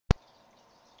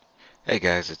Hey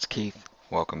guys, it's Keith.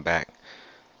 Welcome back.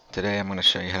 Today I'm going to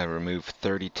show you how to remove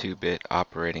 32-bit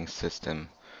operating system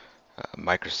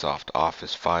Microsoft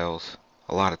Office files.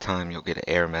 A lot of time you'll get an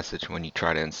error message when you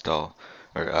try to install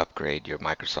or upgrade your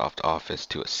Microsoft Office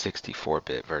to a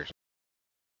 64-bit version.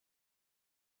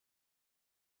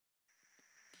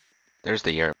 There's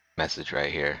the error message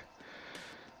right here.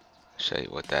 I'll show you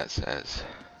what that says.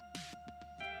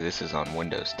 This is on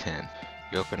Windows 10.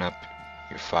 You open up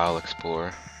your File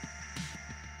Explorer.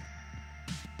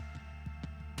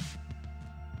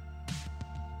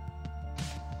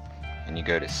 And you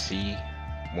go to C,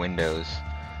 Windows,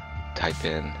 type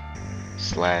in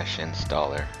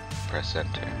 /installer, press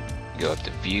enter. You go up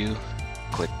to View,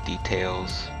 click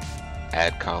Details,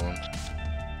 Add Columns,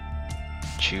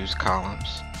 choose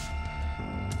Columns,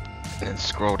 and then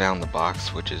scroll down the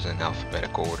box, which is in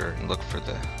alphabetical order, and look for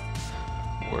the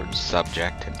word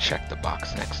Subject and check the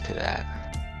box next to that.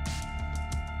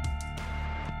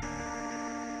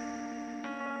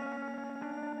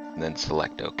 And then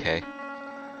select OK.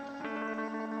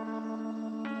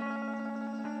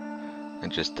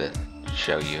 And just to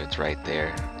show you, it's right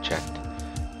there, checked,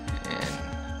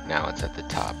 and now it's at the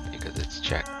top because it's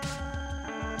checked.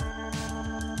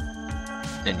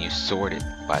 And you sort it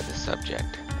by the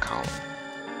subject column.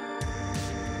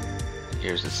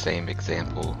 Here's the same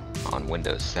example on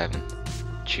Windows 7.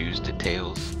 Choose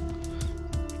Details,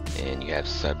 and you have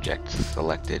Subject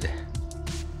selected.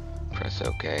 Press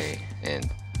OK, and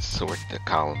sort the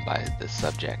column by the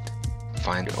subject.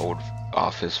 Find old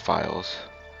Office files.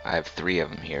 I have 3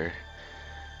 of them here.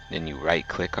 Then you right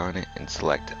click on it and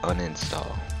select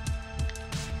uninstall.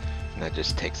 And that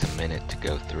just takes a minute to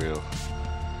go through.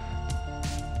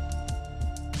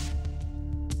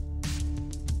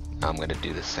 I'm going to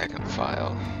do the second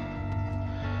file.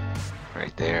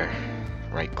 Right there.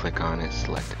 Right click on it,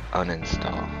 select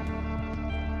uninstall.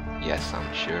 Yes,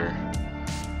 I'm sure.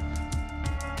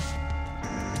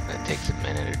 That takes a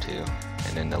minute or two.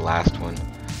 And then the last one.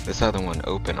 This other one,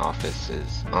 OpenOffice,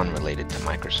 is unrelated to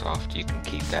Microsoft. You can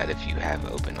keep that if you have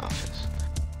OpenOffice.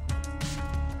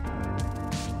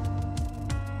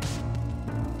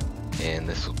 And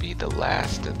this will be the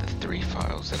last of the 3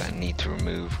 files that I need to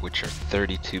remove, which are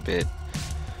 32-bit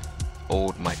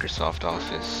old Microsoft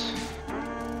Office.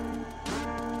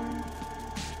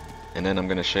 And then I'm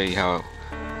going to show you how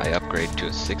I upgrade to a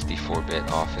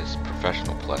 64-bit Office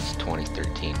Professional Plus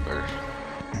 2013 version.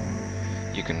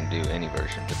 You can do any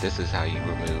version, but this is how you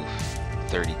remove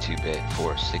 32-bit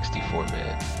for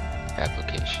 64-bit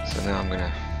application. So now I'm going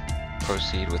to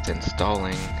proceed with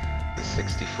installing the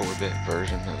 64-bit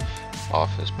version of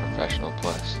Office Professional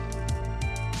Plus.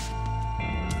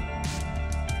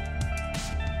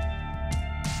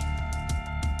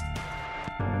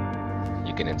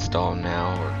 You can install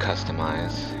now or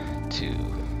customize to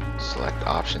select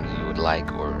options you would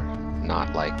like or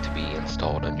not like to be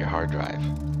installed on your hard drive.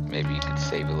 Maybe you could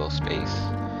save a little space.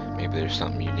 Maybe there's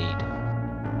something you need.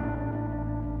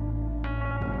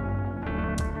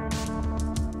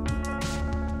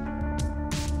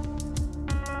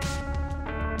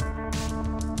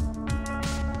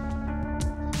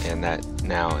 And that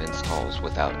now installs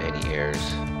without any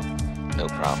errors. No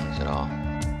problems at all.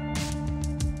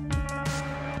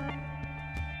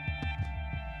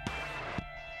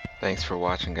 Thanks for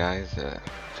watching, guys.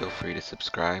 Feel free to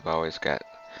subscribe. I always got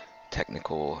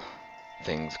technical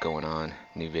things going on,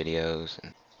 new videos,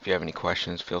 and if you have any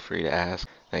questions, feel free to ask.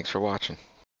 Thanks for watching.